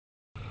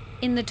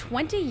In the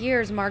 20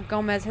 years Mark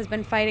Gomez has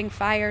been fighting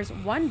fires,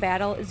 one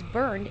battle is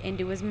burned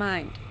into his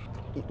mind.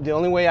 The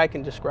only way I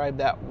can describe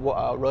that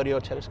rodeo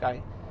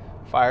Chetaskai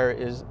fire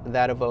is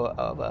that of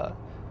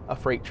a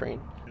freight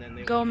train.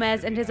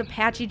 Gomez and his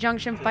Apache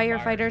Junction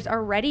firefighters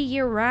are ready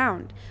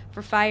year-round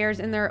for fires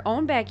in their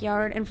own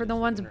backyard and for the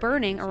ones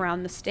burning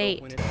around the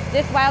state.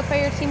 This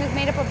wildfire team is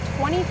made up of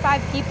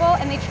 25 people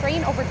and they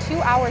train over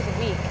 2 hours a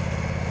week.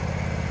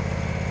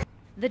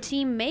 The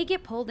team may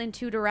get pulled in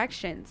two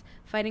directions,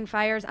 fighting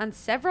fires on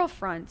several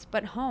fronts,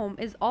 but home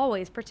is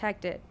always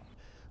protected.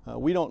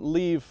 We don't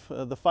leave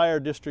the fire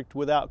district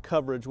without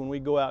coverage when we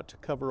go out to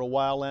cover a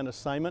wildland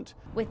assignment.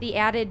 With the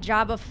added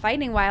job of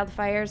fighting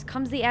wildfires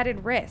comes the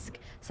added risk,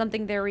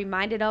 something they're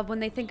reminded of when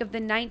they think of the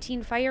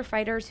 19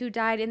 firefighters who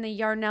died in the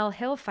Yarnell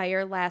Hill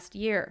fire last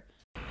year.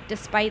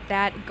 Despite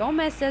that,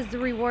 Gomez says the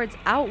rewards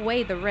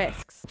outweigh the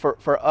risks.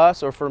 For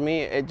us, or for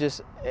me,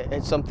 it's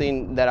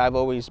something that I've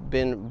always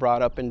been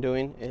brought up in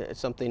doing. It's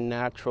something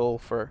natural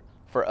for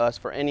us,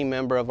 for any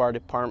member of our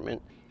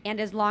department. And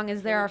as long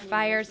as there are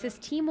fires, his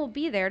team will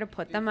be there to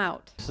put them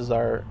out. This is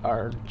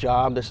our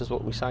job, this is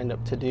what we signed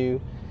up to do,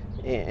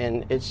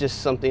 and it's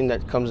just something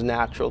that comes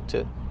natural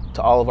to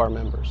all of our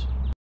members.